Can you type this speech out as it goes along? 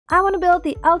I want to build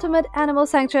the ultimate animal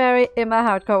sanctuary in my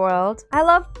hardcore world. I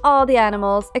love all the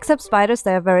animals, except spiders,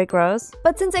 they are very gross.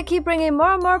 But since I keep bringing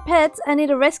more and more pets, I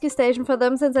need a rescue station for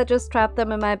them since I just trap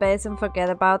them in my base and forget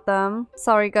about them.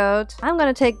 Sorry, goat. I'm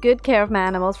gonna take good care of my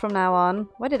animals from now on.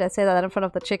 Why did I say that in front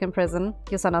of the chicken prison?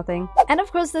 You saw nothing. And of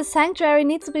course, this sanctuary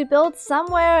needs to be built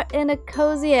somewhere in a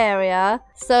cozy area.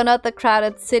 So not the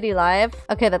crowded city life.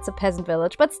 Okay, that's a peasant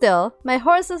village, but still. My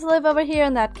horses live over here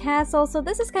in that castle, so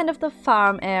this is kind of the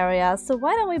farm area. So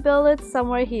why don't we build it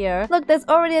somewhere here? Look, there's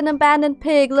already an abandoned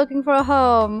pig looking for a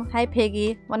home. Hi,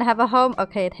 piggy. Wanna have a home?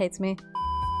 Okay, it hates me.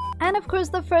 And of course,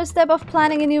 the first step of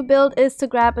planning a new build is to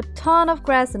grab a ton of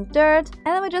grass and dirt,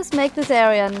 and then we just make this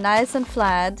area nice and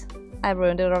flat. I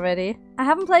ruined it already. I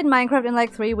haven't played Minecraft in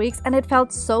like 3 weeks, and it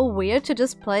felt so weird to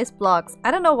just place blocks.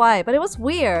 I don't know why, but it was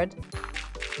weird.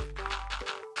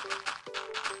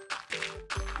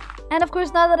 And of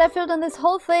course, now that I filled in this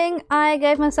whole thing, I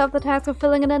gave myself the task of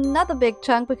filling in another big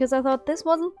chunk because I thought this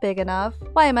wasn't big enough.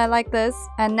 Why am I like this?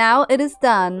 And now it is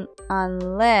done.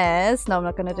 Unless... no, I'm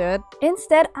not gonna do it.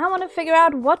 Instead, I want to figure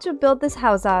out what to build this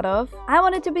house out of. I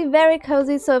want it to be very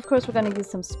cozy, so of course we're gonna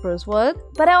use some spruce wood.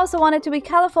 But I also want it to be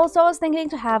colorful, so I was thinking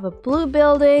to have a blue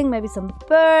building, maybe some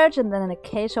birch, and then an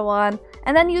acacia one.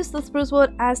 And then use the spruce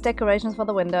wood as decorations for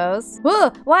the windows. Whoa!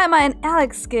 Why am I in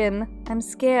Alex skin? I'm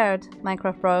scared.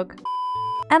 Minecraft broke.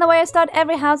 And the way I start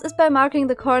every house is by marking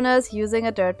the corners using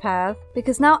a dirt path.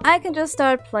 Because now I can just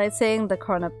start placing the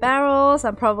corner barrels.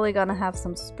 I'm probably gonna have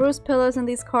some spruce pillars in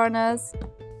these corners.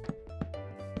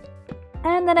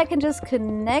 And then I can just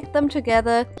connect them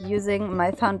together using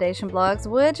my foundation blocks,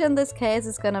 which in this case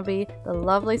is gonna be the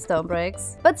lovely stone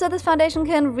bricks. But so this foundation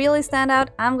can really stand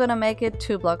out, I'm gonna make it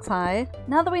 2 blocks high.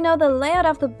 Now that we know the layout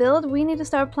of the build, we need to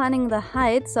start planning the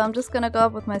height, so I'm just gonna go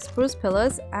up with my spruce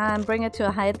pillars and bring it to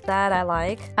a height that I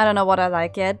like. I don't know what I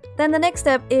like yet. Then the next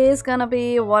step is gonna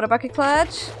be water bucket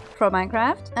clutch for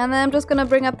Minecraft. And then I'm just gonna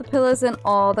bring up the pillars in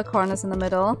all the corners in the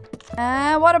middle.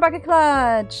 And water bucket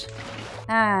clutch!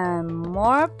 And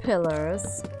more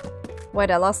pillars. Wait,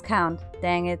 I lost count.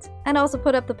 Dang it. And also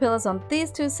put up the pillars on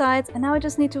these 2 sides, and now I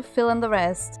just need to fill in the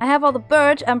rest. I have all the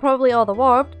birch and probably all the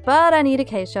warped, but I need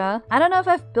acacia. I don't know if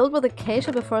I've built with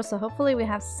acacia before, so hopefully we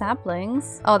have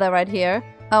saplings. Oh, they're right here.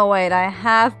 Oh wait, I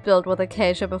have built with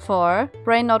acacia before.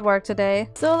 Brain not work today.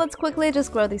 So let's quickly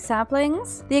just grow these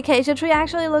saplings. The acacia tree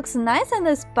actually looks nice in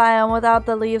this biome without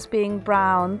the leaves being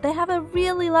brown. They have a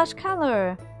really lush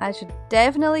color. I should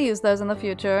definitely use those in the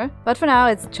future. But for now,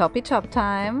 it's choppy chop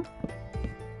time.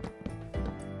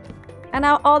 And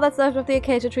now all that's left of the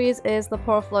acacia trees is the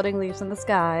poor floating leaves in the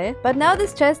sky. But now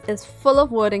this chest is full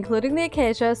of wood, including the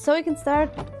acacia, so we can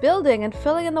start building and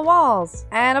filling in the walls.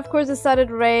 And of course it started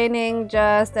raining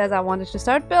just as I wanted to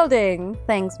start building.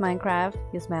 Thanks, Minecraft.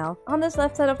 You smell. On this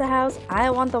left side of the house, I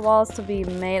want the walls to be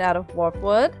made out of warped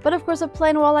wood. But of course a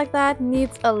plain wall like that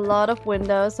needs a lot of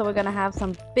windows, so we're gonna have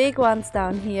some big ones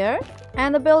down here.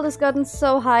 And the build has gotten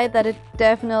so high that it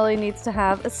definitely needs to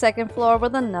have a second floor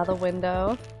with another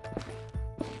window.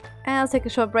 And I'll take a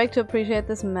short break to appreciate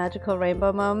this magical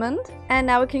rainbow moment. And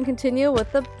now we can continue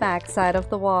with the back side of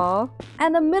the wall.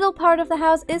 And the middle part of the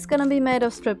house is gonna be made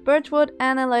of stripped birchwood,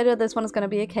 and then later this one is gonna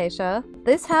be acacia.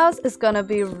 This house is gonna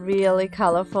be really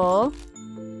colorful.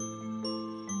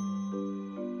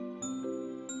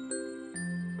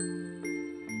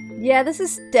 Yeah, this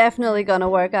is definitely gonna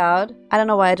work out. I don't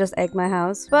know why I just egged my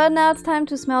house. But now it's time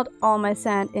to smelt all my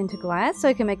sand into glass so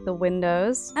I can make the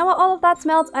windows. And while all of that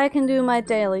smelts, I can do my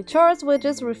daily chores, which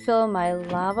is refill my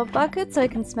lava bucket so I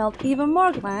can smelt even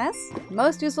more glass.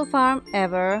 Most useful farm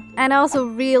ever. And I also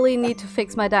really need to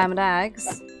fix my diamond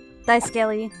axe. Die,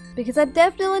 Skelly. Because I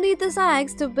definitely need this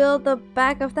axe to build the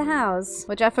back of the house,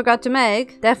 which I forgot to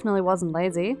make. Definitely wasn't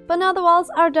lazy. But now the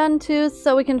walls are done too,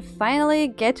 so we can finally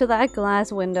get to that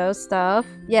glass window stuff.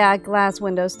 Yeah, glass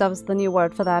window stuff is the new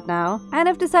word for that now. And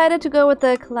I've decided to go with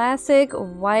the classic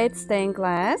white stained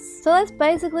glass. So let's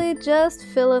basically just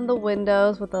fill in the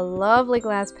windows with the lovely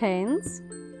glass panes.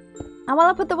 And while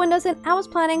I put the windows in, I was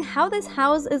planning how this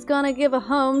house is gonna give a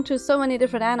home to so many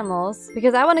different animals.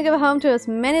 Because I want to give a home to as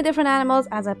many different animals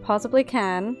as I possibly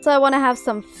can. So I want to have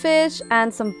some fish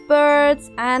and some birds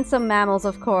and some mammals,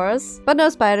 of course. But no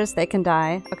spiders, they can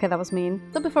die. Okay, that was mean.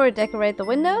 So before we decorate the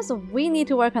windows, we need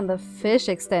to work on the fish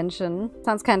extension.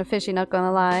 Sounds kind of fishy, not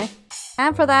gonna lie.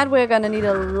 And for that, we're gonna need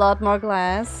a lot more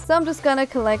glass. So I'm just gonna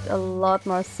collect a lot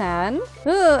more sand.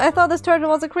 Ooh, I thought this turtle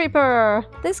was a creeper.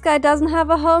 This guy doesn't have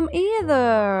a home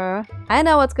either. I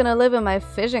know what's gonna live in my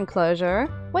fish enclosure.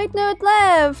 Wait, no, it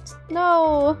left!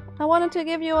 No, I wanted to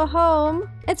give you a home.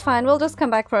 It's fine, we'll just come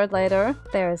back for it later.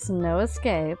 There is no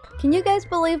escape. Can you guys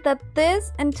believe that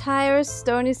this entire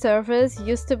stony surface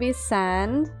used to be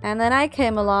sand? And then I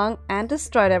came along and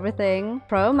destroyed everything.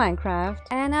 Pro Minecraft.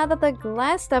 And now that the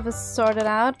glass stuff is sorted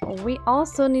out, we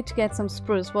also need to get some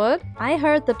spruce wood. I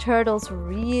heard the turtles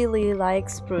really like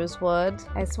spruce wood.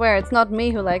 I swear, it's not me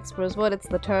who likes spruce wood, it's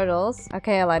the turtles.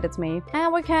 Okay, I lied, it's me.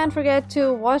 And we can't forget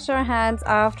to wash our hands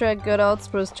after a good old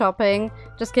spruce chopping.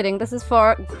 Just kidding, this is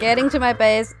for getting to my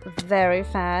base very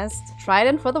fast.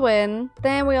 Trident for the win.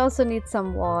 Then we also need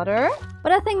some water.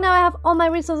 But I think now I have all my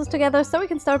resources together so we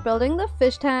can start building the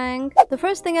fish tank. The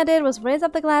first thing I did was raise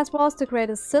up the glass walls to create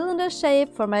a cylinder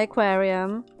shape for my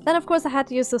aquarium. Then of course I had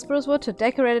to use the spruce wood to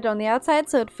decorate it on the outside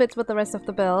so it fits with the rest of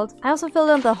the build. I also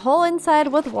filled in the whole inside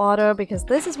with water because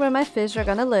this is where my fish are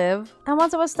gonna live. And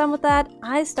once I was done with that,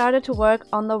 I started to work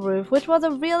on the roof, which was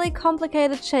a really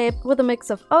complicated shape with a mix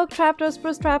of oak trapdoors,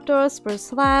 spruce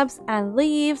slabs, and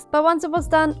leaves. But once it was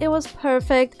done, it was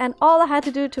perfect, and all I had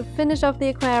to do to finish off the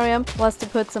aquarium was to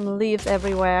put some leaves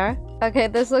everywhere. Okay,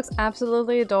 this looks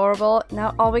absolutely adorable.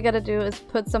 Now all we gotta do is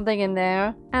put something in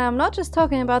there. And I'm not just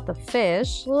talking about the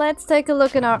fish. Let's take a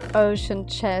look in our ocean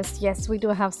chest. Yes, we do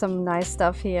have some nice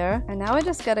stuff here. And now we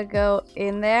just gotta go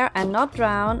in there and not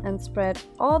drown and spread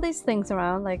all these things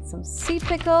around, like some sea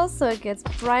pickles so it gets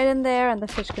bright in there and the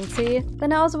fish can see.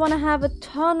 Then I also want to have a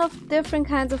ton of different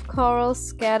kinds of corals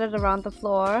scattered around the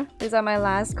floor. These are my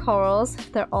last corals.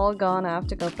 If they're all gone, I have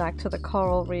to go back to the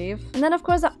coral reef. And then of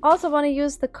course I also want to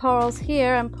use the corals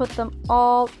here and put them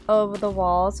all over the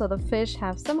wall so the fish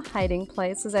have some hiding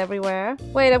places everywhere.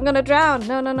 Wait, I'm gonna drown!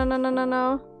 No.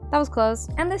 That was close.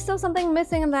 And there's still something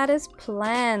missing, and that is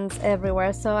plants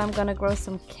everywhere, so I'm gonna grow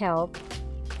some kelp.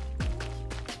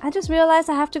 I just realized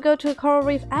I have to go to a coral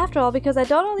reef after all because I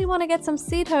don't only want to get some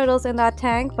sea turtles in that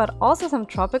tank, but also some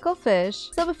tropical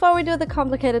fish. So before we do the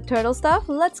complicated turtle stuff,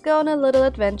 let's go on a little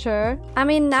adventure. I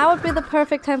mean, now would be the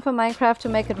perfect time for Minecraft to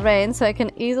make it rain, so I can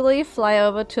easily fly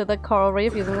over to the coral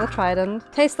reef using the trident.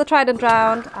 Taste the trident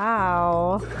drowned.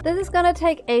 Ow. This is gonna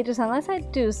take ages unless I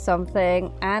do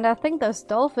something, and I think those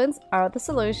dolphins are the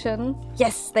solution.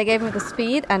 Yes, they gave me the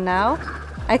speed, and now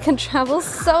I can travel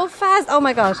so fast! Oh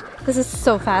my gosh, this is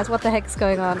so fast. What the heck is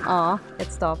going on? Aw,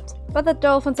 it stopped. But the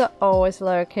dolphins are always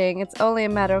lurking. It's only a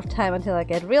matter of time until I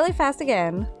get really fast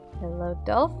again. Hello,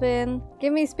 dolphin.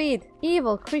 Give me speed.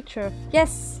 Evil creature.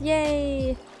 Yes,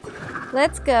 yay!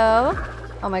 Let's go.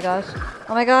 Oh my gosh.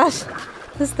 Oh my gosh.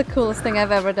 This is the coolest thing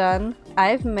I've ever done.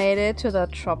 I've made it to the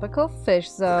tropical fish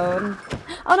zone.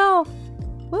 Oh no!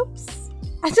 Whoops.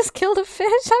 I just killed a fish,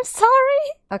 I'm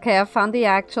sorry! Okay, I found the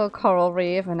actual coral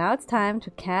reef and now it's time to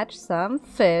catch some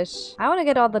fish. I want to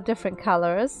get all the different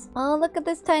colors. Oh, look at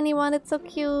this tiny one, it's so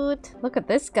cute. Look at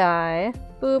this guy.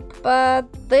 Boop.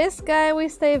 But this guy we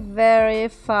stay very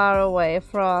far away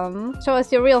from. Show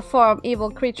us your real form,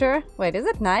 evil creature. Wait, is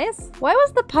it nice? Why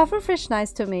was the pufferfish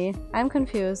nice to me? I'm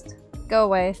confused. Go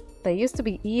away. They used to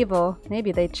be evil.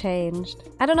 Maybe they changed.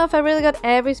 I don't know if I really got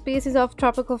every species of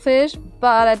tropical fish,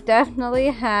 but I definitely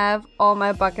have all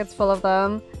my buckets full of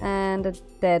them. And a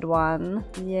dead one.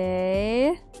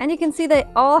 Yay. And you can see they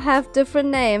all have different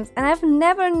names. And I've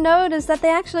never noticed that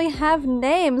they actually have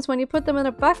names when you put them in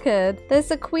a bucket. There's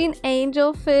a queen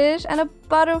angel fish and a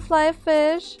butterfly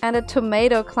fish and a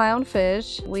tomato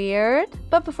clownfish. Weird.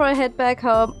 But before I head back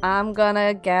home, I'm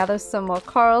gonna gather some more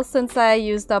corals since I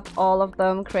used up all of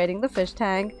them creating the fish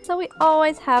tank. So we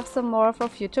always have some more for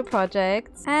future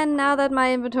projects. And now that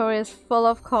my inventory is full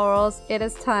of corals, it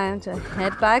is time to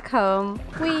head back home.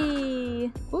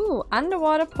 Whee! Ooh,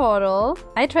 underwater portal.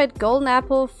 I tried golden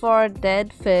apple for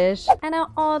dead fish. And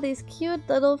now all these cute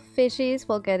little fishies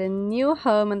will get a new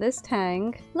home in this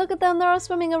tank. Look at them, they're all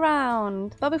swimming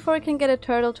around. But before we can get a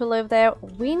turtle to live there,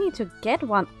 we need to get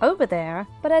one over there.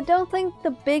 But I don't think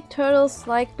the big turtles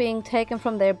like being taken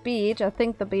from their beach. I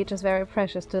think the beach is very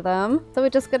precious to them. So we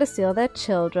just gotta steal their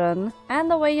children. And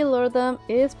the way you lure them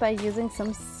is by using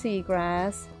some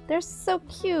seagrass. They're so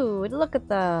cute. Look at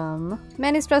them.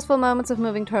 Many stressful moments of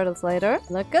moving turtles later.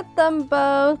 Look at them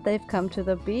both. They've come to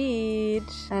the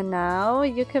beach. And now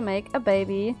you can make a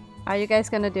baby. Are you guys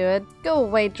gonna do it? Go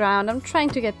away, drowned. I'm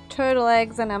trying to get turtle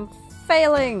eggs and I'm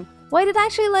failing. Wait, it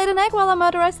actually laid an egg while I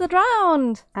motorized the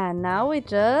drowned. And now we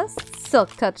just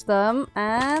silk touch them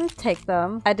and take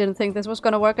them. I didn't think this was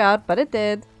gonna work out, but it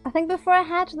did. I think before I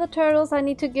hatch the turtles, I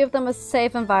need to give them a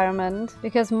safe environment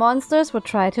because monsters would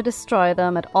try to destroy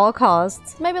them at all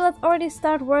costs. Maybe let's already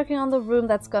start working on the room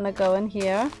that's gonna go in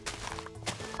here.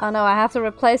 Oh no, I have to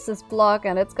replace this block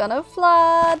and it's gonna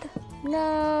flood.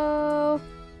 No.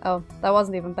 Oh, that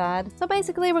wasn't even bad. So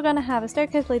basically we're gonna have a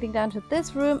staircase leading down to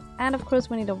this room, and of course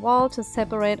we need a wall to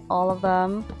separate all of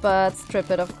them, but strip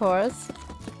it of course.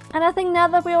 And I think now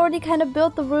that we already kind of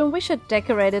built the room, we should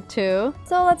decorate it too.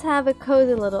 So let's have a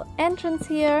cozy little entrance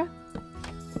here.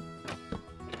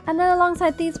 And then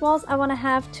alongside these walls, I want to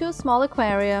have 2 small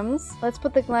aquariums. Let's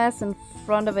put the glass in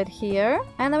front of it here.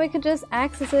 And then we can just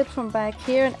access it from back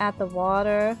here and add the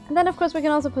water. And then of course we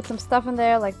can also put some stuff in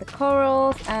there like the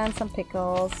corals and some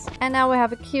pickles. And now we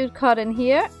have a cute cot in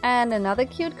here and another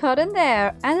cute cot in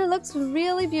there. And it looks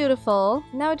really beautiful.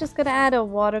 Now we're just gonna add a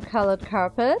watercolored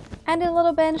carpet and a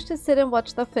little bench to sit and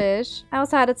watch the fish. I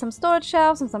also added some storage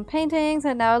shelves and some paintings,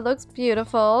 and now it looks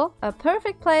beautiful. A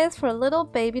perfect place for little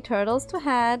baby turtles to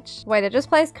hatch. Wait, I just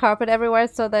placed carpet everywhere,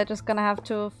 so they're just gonna have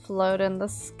to float in the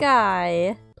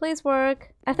sky. Please work.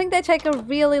 I think they take a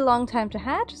really long time to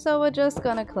hatch, so we're just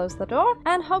gonna close the door,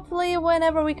 and hopefully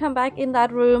whenever we come back in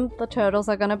that room, the turtles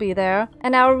are gonna be there.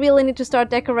 And now I really need to start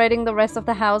decorating the rest of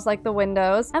the house, like the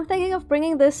windows. I'm thinking of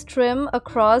bringing this trim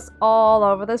across all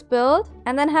over this build,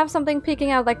 and then have something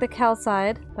peeking out like the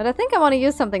calcite. But I think I want to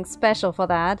use something special for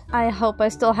that. I hope I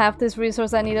still have this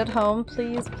resource I need at home.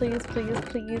 Please, please, please,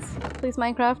 please, please,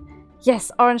 Minecraft.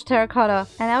 Yes, orange terracotta.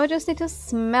 And now we just need to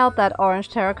smelt that orange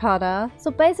terracotta.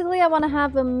 So basically I want to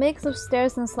have a mix of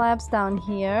stairs and slabs down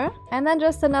here. And then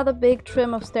just another big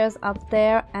trim of stairs up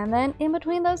there. And then in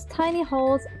between those tiny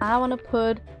holes, I want to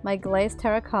put my glazed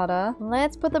terracotta.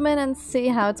 Let's put them in and see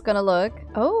how it's gonna look.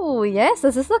 Oh yes,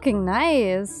 this is looking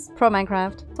nice. Pro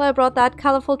Minecraft. So I brought that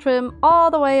colorful trim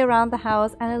all the way around the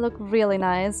house and it looked really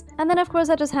nice. And then of course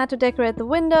I just had to decorate the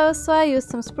windows. So I used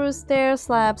some spruce stairs,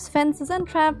 slabs, fences and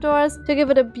trapdoors to give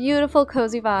it a beautiful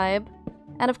cozy vibe.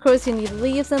 And of course you need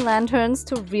leaves and lanterns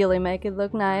to really make it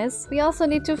look nice. We also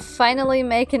need to finally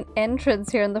make an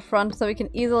entrance here in the front so we can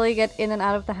easily get in and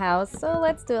out of the house. So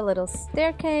let's do a little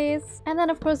staircase. And then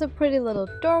of course a pretty little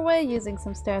doorway using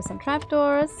some stairs and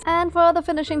trapdoors. And for the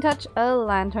finishing touch, a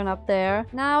lantern up there.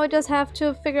 Now we just have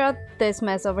to figure out this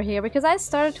mess over here because I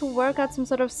started to work out some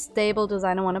sort of stable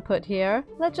design I want to put here.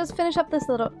 Let's just finish up this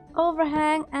little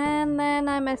overhang, and then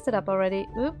I messed it up already.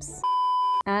 Oops.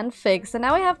 And fix. And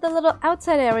now we have the little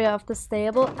outside area of the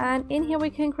stable, and in here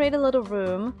we can create a little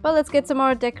room. But let's get some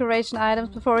more decoration items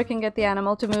before we can get the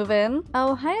animal to move in.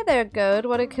 Oh, hi there, goat.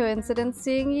 What a coincidence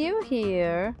seeing you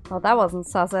here. Well, that wasn't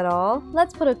sus at all.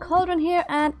 Let's put a cauldron here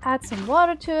and add some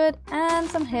water to it and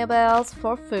some hay bales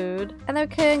for food. And then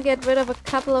we can get rid of a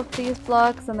couple of these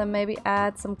blocks and then maybe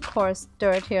add some coarse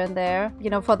dirt here and there.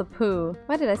 You know, for the poo.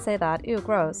 Why did I say that? Ew,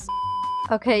 gross.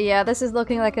 Okay, yeah, this is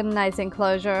looking like a nice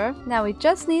enclosure. Now we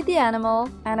just need the animal,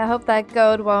 and I hope that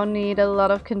goat won't need a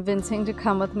lot of convincing to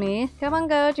come with me. Come on,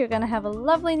 goat, you're gonna have a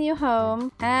lovely new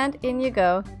home. And in you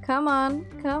go. Come on,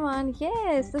 come on.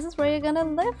 Yes, this is where you're gonna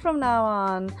live from now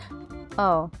on.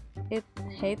 Oh, it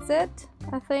hates it,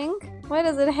 I think. Why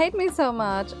does it hate me so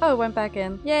much? Oh, it went back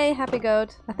in. Yay, happy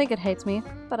goat. I think it hates me,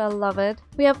 but I love it.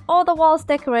 We have all the walls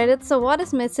decorated, so what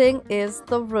is missing is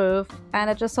the roof. And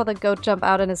I just saw the goat jump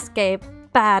out and escape.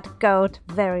 Bad goat.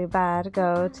 Very bad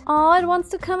goat. Oh, it wants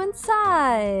to come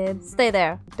inside. Stay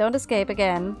there. Don't escape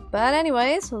again. But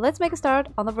anyways, let's make a start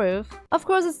on the roof. Of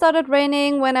course, it started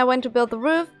raining when I went to build the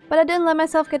roof, but I didn't let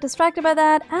myself get distracted by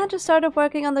that and just started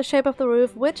working on the shape of the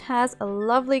roof, which has a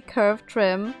lovely curved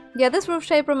trim. Yeah, this roof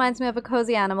shape reminds me of a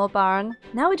cozy animal barn.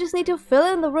 Now we just need to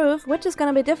fill in the roof, which is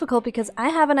gonna be difficult because I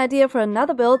have an idea for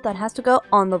another build that has to go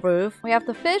on the roof. We have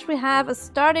the fish, we have a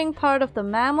starting part of the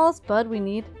mammals, but we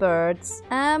need birds.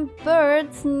 And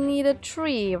birds need a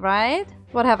tree, right?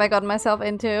 What have I gotten myself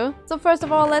into? So first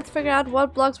of all, let's figure out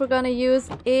what blocks we're gonna use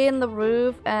in the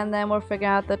roof, and then we'll figure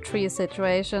out the tree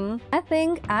situation. I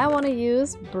think I want to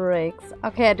use bricks.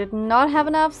 Okay, I did not have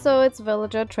enough, so it's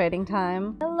villager trading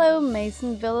time. Hello,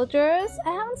 mason villagers.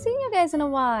 I haven't seen you guys in a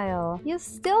while. You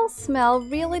still smell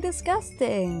really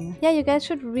disgusting. Yeah, you guys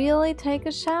should really take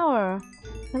a shower.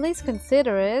 At least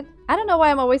consider it. I don't know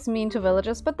why I'm always mean to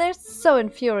villagers, but they're so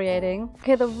infuriating.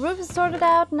 Okay, the roof is sorted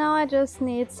out. Now I just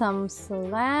need some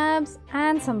slabs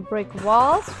and some brick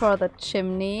walls for the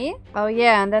chimney. Oh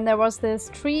yeah, and then there was this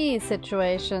tree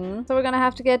situation. So we're gonna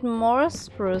have to get more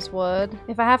spruce wood.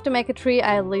 If I have to make a tree,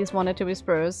 I at least want it to be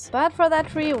spruce. But for that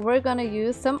tree, we're gonna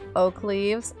use some oak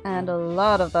leaves, and a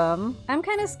lot of them. I'm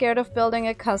kind of scared of building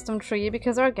a custom tree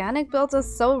because organic builds are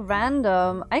so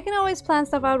random. I can always plan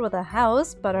stuff out with a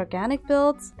house, but organic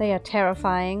builds, they are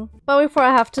terrifying. But before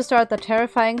I have to start the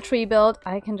terrifying tree build,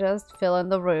 I can just fill in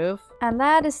the roof. And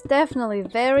that is definitely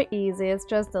very easy. It's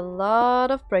just a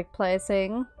lot of brick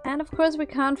placing. And of course we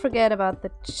can't forget about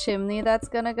the chimney that's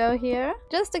gonna go here.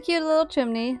 Just a cute little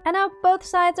chimney. And now both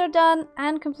sides are done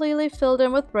and completely filled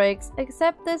in with bricks,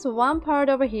 except this one part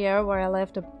over here where I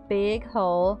left a big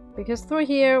hole, because through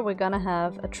here we're gonna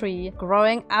have a tree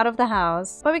growing out of the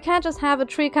house. But we can't just have a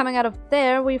tree coming out of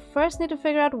there. We first need to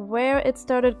figure out where it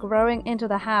started growing into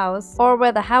the house, or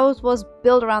where the house was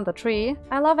built around the tree.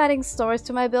 I love adding stories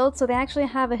to my builds so they actually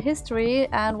have a history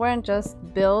and weren't just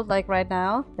built like right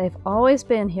now. They've always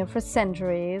been here for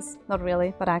centuries. Not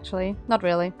really, but actually, not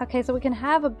really. Okay, so we can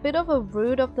have a bit of a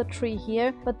root of the tree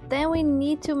here, but then we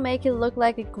need to make it look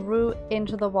like it grew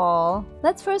into the wall.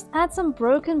 Let's first add some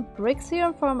broken bricks here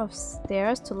in form of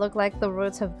stairs to look like the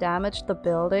roots have damaged the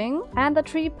building. And the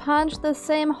tree punched the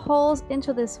same holes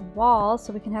into this wall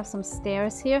so we can have some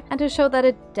stairs here. And to show that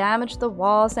it damaged the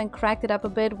walls and cracked it up a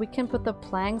bit, we can put the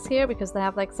planks here because they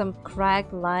have like some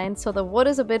cracked lines, so the wood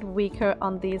is a bit weaker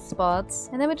on these spots.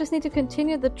 And then we just need to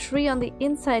continue the tree on the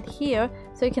inside here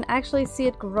so you can actually see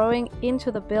it growing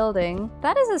into the building.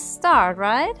 That is a start,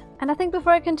 right? And I think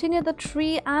before I continue the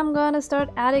tree, I'm gonna start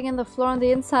adding in the floor on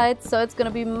the inside, so it's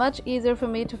gonna be much easier for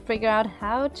me to figure out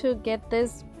how to get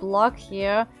this block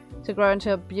here to grow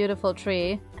into a beautiful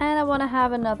tree. And I want to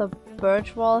have another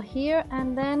birch wall here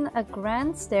and then a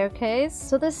grand staircase.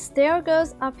 So the stair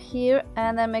goes up here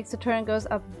and then makes a turn, goes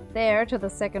up there to the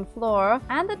second floor,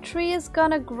 and the tree is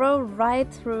gonna grow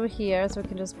right through here, so we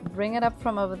can just bring it up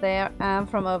from over there and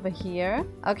from over here.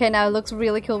 Okay, now it looks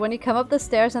really cool when you come up the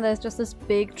stairs and there's just this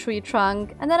big tree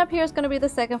trunk, and then up here is gonna be the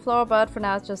second floor, but for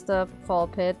now it's just a fall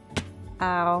pit.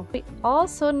 Ow. We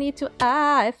also need to...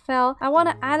 I fell. I want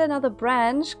to add another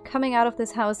branch coming out of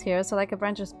this house here. So like a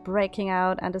branch is breaking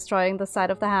out and destroying the side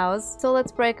of the house. So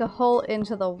let's break a hole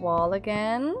into the wall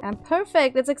again. And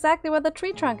perfect. It's exactly where the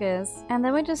tree trunk is. And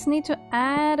then we just need to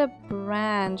add a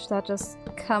branch that just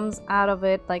comes out of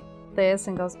it like this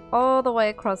and goes all the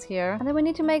way across here. And then we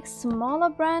need to make smaller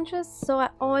branches, so I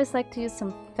always like to use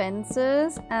some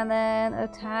fences and then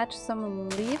attach some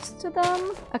leaves to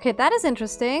them. Okay, that is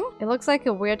interesting. It looks like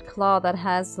a weird claw that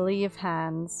has leaf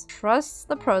hands. Trust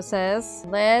the process.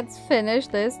 Let's finish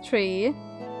this tree.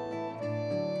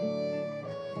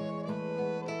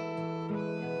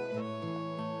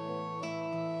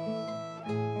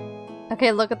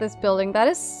 Okay, look at this building. That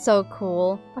is so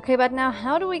cool. Okay, but now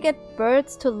how do we get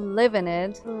birds to live in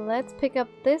it? Let's pick up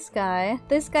this guy.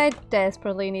 This guy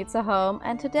desperately needs a home,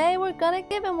 and today we're gonna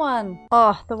give him one.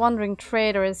 Oh, the wandering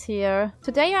trader is here.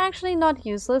 Today you're actually not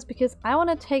useless because I want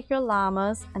to take your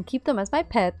llamas and keep them as my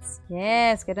pets.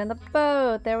 Yes, get in the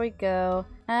boat. There we go.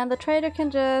 And the trader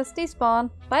can just despawn.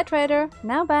 Bye, trader.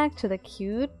 Now back to the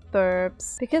cute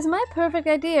burbs. Because my perfect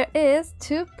idea is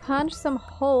to punch some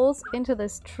holes into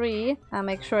this tree and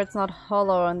make sure it's not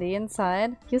hollow on the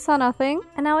inside. You saw nothing?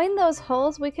 And now in those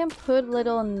holes we can put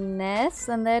little nests,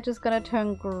 and they're just gonna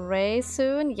turn gray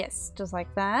soon. Yes, just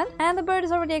like that. And the bird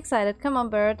is already excited. Come on,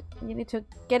 bird. You need to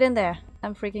get in there.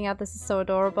 I'm freaking out. This is so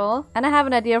adorable. And I have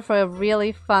an idea for a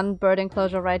really fun bird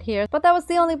enclosure right here. But that was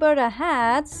the only bird I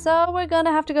had, so we're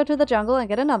gonna have to go to the jungle and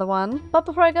get another one. But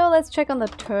before I go, let's check on the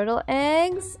turtle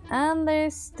eggs. And they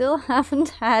still haven't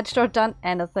hatched or done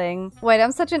anything. Wait,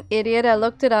 I'm such an idiot. I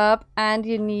looked it up, and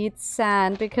you need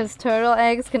sand because turtle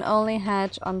eggs can only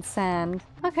hatch on sand.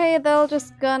 Okay, they're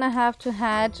just gonna have to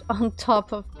hatch on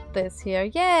top of this here.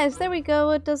 Yes, there we go.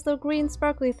 It does the green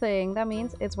sparkly thing. That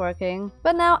means it's working.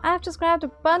 But now I've just grabbed a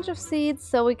bunch of seeds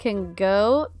so we can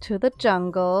go to the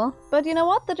jungle. But you know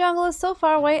what? The jungle is so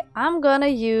far away. I'm gonna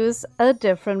use a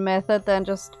different method than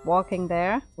just walking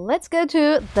there. Let's go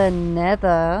to the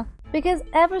Nether. Because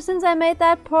ever since I made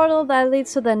that portal that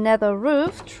leads to the nether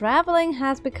roof, traveling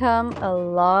has become a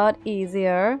lot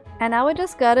easier. And now we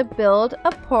just gotta build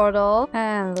a portal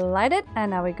and light it,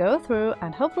 and now we go through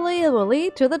and hopefully it will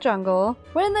lead to the jungle.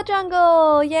 We're in the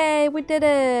jungle! Yay, we did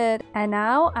it! And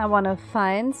now I want to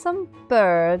find some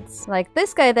birds. Like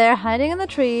this guy there hiding in the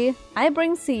tree. I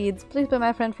bring seeds. Please be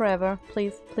my friend forever.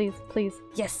 Please, please, please.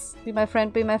 Yes! Be my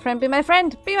friend, be my friend, be my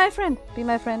friend! Be my friend! Be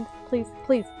my friend. Please,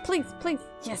 please, please, please.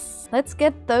 Yes. Let's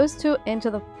get those two into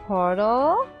the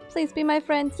portal. Please be my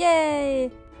friend.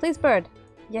 Yay. Please, bird.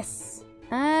 Yes.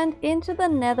 And into the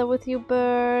nether with you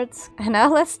birds. And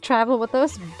now let's travel with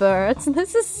those birds.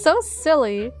 This is so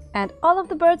silly. And all of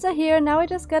the birds are here. Now we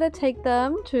just gotta take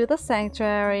them to the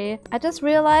sanctuary. I just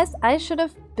realized I should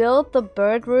have built the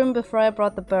bird room before I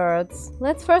brought the birds.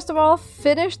 Let's first of all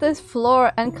finish this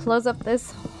floor and close up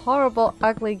this horrible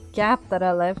ugly gap that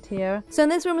I left here. So in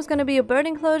this room is going to be a bird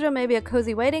enclosure, maybe a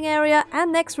cozy waiting area,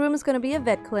 and next room is going to be a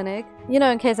vet clinic. You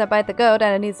know, in case I bite the goat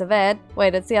and it needs a vet.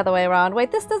 Wait, it's the other way around.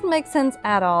 Wait, this doesn't make sense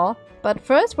at all. But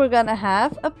first we're gonna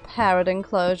have a parrot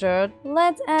enclosure.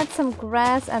 Let's add some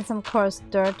grass and some coarse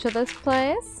dirt to this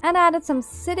place. And added some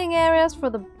sitting areas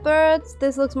for the birds.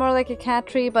 This looks more like a cat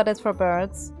tree, but it's for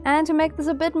birds. And to make this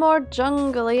a bit more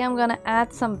jungly, I'm gonna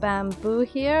add some bamboo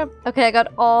here. Okay, I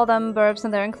got all them birds in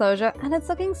their enclosure and it's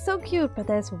looking so cute, but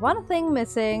there's one thing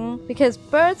missing. Because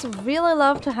birds really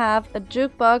love to have a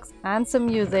jukebox and some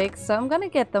music, so I'm gonna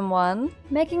get them one.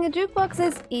 Making a jukebox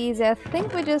is easy. I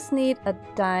think we just need a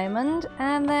diamond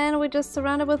and then we just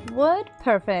surround it with wood.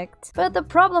 Perfect. But the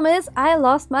problem is I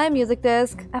lost my music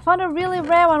disc. I found a really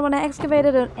rare one when I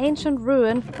excavated an ancient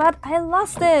ruin, but I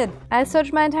lost it. I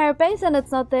searched my entire base and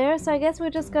it's not there, so I guess we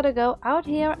just gotta go out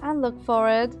here and look for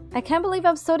it. I can't believe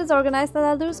I'm so disorganized that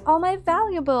I lose all my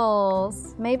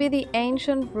valuables. Maybe the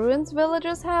ancient ruins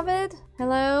villagers have it?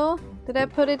 Hello? Did I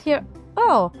put it here?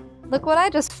 Oh, look what I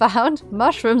just found.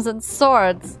 Mushrooms and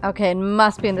swords. Okay, it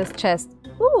must be in this chest.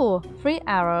 Ooh, 3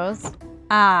 arrows.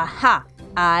 Aha!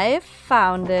 I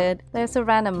found it. There's a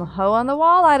random hoe on the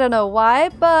wall. I don't know why,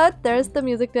 but there's the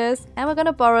music disc. And we're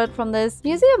gonna borrow it from this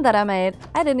museum that I made.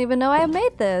 I didn't even know I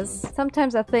made this.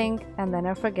 Sometimes I think and then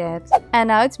I forget. And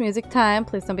now it's music time.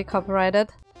 Please don't be copyrighted.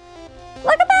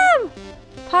 Look at them!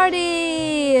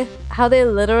 Party! How they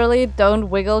literally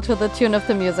don't wiggle to the tune of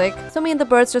the music. So me and the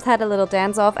birds just had a little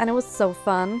dance off and it was so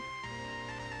fun.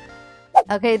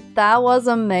 Okay, that was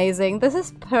amazing. This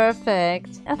is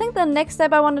perfect. I think the next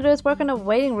step I want to do is work on a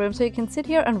waiting room so you can sit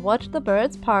here and watch the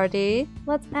birds party.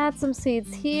 Let's add some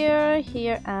seeds here,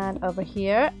 here, and over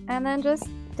here. And then just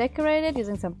decorate it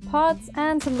using some pots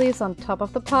and some leaves on top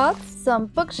of the pots. Some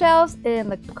bookshelves in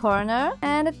the corner.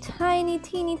 And a tiny,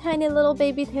 teeny, tiny little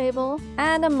baby table.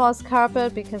 And a moss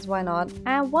carpet, because why not?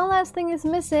 And one last thing is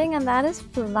missing, and that is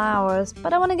flowers.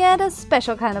 But I want to get a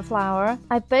special kind of flower.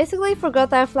 I basically forgot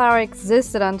that flower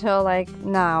existed until like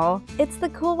now. It's the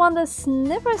cool one the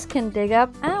sniffers can dig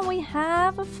up. And we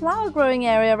have a flower growing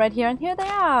area right here. And here they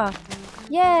are.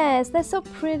 Yes, they're so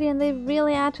pretty and they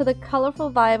really add to the colorful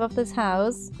vibe of this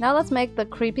house. Now let's make the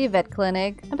creepy vet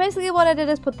clinic. And basically what I did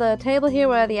is put the table here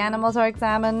where the animals are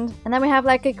examined. And then we have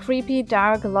like a creepy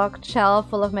dark locked shelf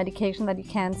full of medication that you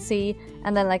can't see.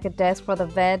 And then like a desk for the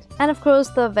vet. And of course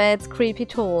the vet's creepy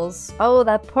tools. Oh,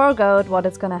 that poor goat, what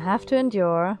it's gonna have to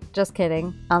endure. Just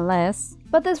kidding. Unless...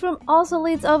 But this room also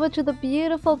leads over to the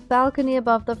beautiful balcony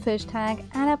above the fish tank,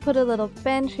 and I put a little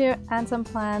bench here and some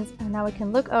plants, and now we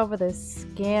can look over this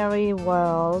scary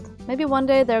world. Maybe one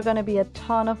day there are gonna be a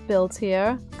ton of builds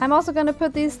here. I'm also gonna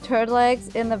put these turtle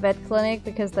eggs in the vet clinic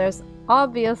because there's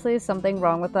obviously something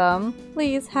wrong with them.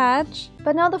 Please hatch.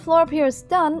 But now the floor up here is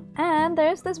done, and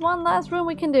there's this one last room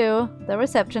we can do, the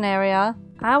reception area.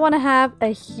 I want to have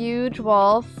a huge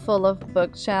wall full of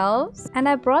bookshelves, and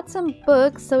I brought some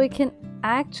books so we can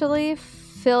actually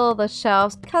fill the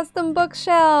shelves. Custom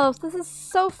bookshelves! This is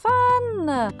so fun!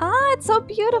 Ah, it's so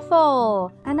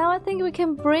beautiful! And now I think we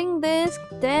can bring this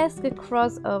desk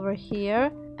across over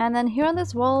here. And then here on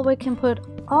this wall we can put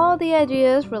all the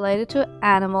ideas related to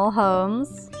animal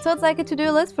homes. So it's like a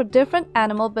to-do list for different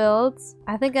animal builds.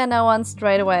 I think I know one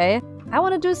straight away. I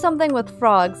want to do something with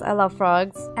frogs. I love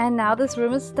frogs. And now this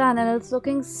room is done and it's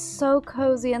looking so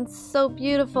cozy and so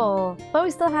beautiful. But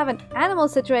we still have an animal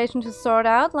situation to sort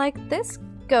out, like this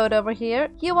goat over here.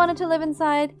 You wanted to live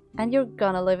inside and you're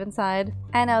gonna live inside.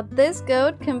 And now this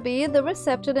goat can be the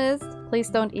receptionist. Please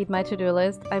don't eat my to-do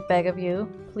list. I beg of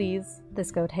you. Please.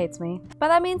 This goat hates me. But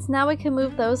that means now we can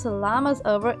move those llamas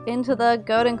over into the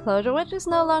goat enclosure, which is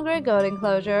no longer a goat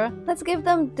enclosure. Let's give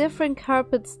them different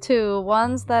carpets too,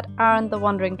 ones that aren't the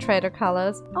Wandering Trader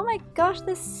colors. Oh my gosh,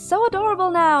 they're so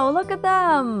adorable now! Look at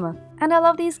them! And I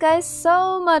love these guys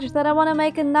so much that I want to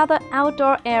make another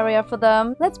outdoor area for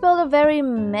them. Let's build a very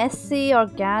messy,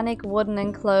 organic wooden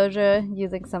enclosure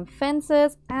using some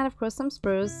fences and of course some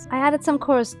spruce. I added some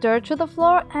coarse dirt to the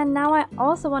floor, and now I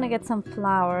also want to get some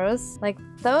flowers. Like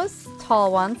those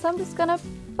tall ones. So I'm just gonna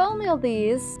bone meal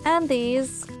these. And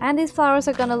these flowers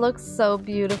are gonna look so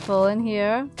beautiful in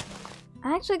here.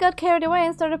 I actually got carried away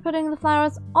and started putting the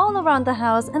flowers all around the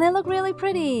house, and they look really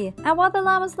pretty. And while the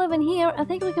llamas live in here, I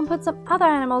think we can put some other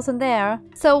animals in there.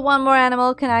 So one more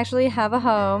animal can actually have a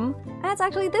home. And it's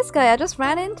actually this guy I just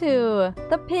ran into.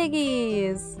 The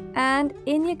piggies. And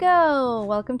in you go.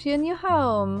 Welcome to your new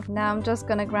home. Now I'm just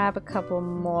gonna grab a couple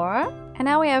more. And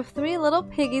now we have 3 little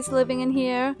piggies living in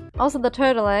here. Also the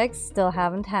turtle eggs still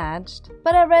haven't hatched.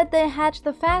 But I read they hatch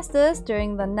the fastest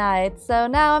during the night. So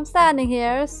now I'm standing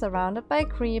here surrounded by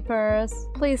creepers.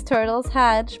 Please turtles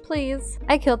hatch, please.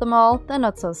 I killed them all. They're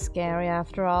not so scary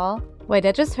after all. Wait,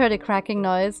 I just heard a cracking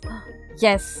noise.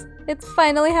 Yes, it's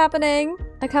finally happening.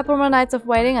 A couple more nights of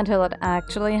waiting until it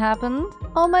actually happened.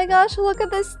 Oh my gosh, look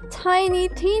at this tiny,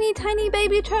 teeny, tiny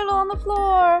baby turtle on the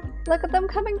floor. Look at them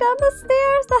coming down the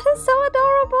stairs. That is so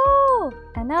adorable.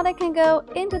 And now they can go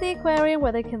into the aquarium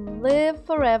where they can live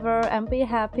forever and be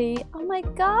happy. Oh my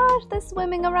gosh, they're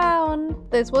swimming around.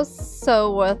 This was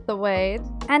so worth the wait.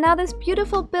 And now this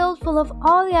beautiful build full of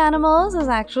all the animals is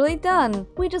actually done.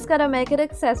 We just gotta make it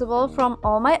accessible from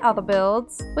all my other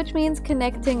builds, which means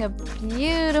connecting a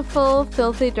beautiful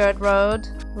filthy dirt road.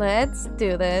 Let's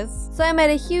do this. So I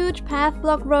made a huge path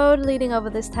block road leading over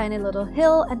this tiny little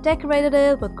hill and decorated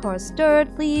it with coarse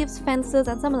dirt, leaves, fences,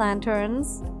 and some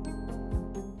lanterns.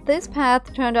 This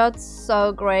path turned out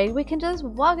so great. We can just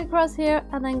walk across here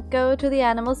and then go to the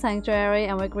animal sanctuary,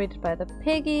 and we're greeted by the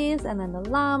piggies and then the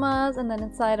llamas, and then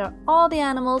inside are all the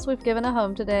animals we've given a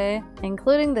home today,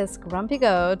 including this grumpy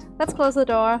goat. Let's close the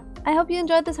door. I hope you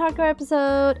enjoyed this hardcore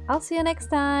episode. I'll see you next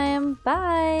time.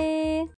 Bye!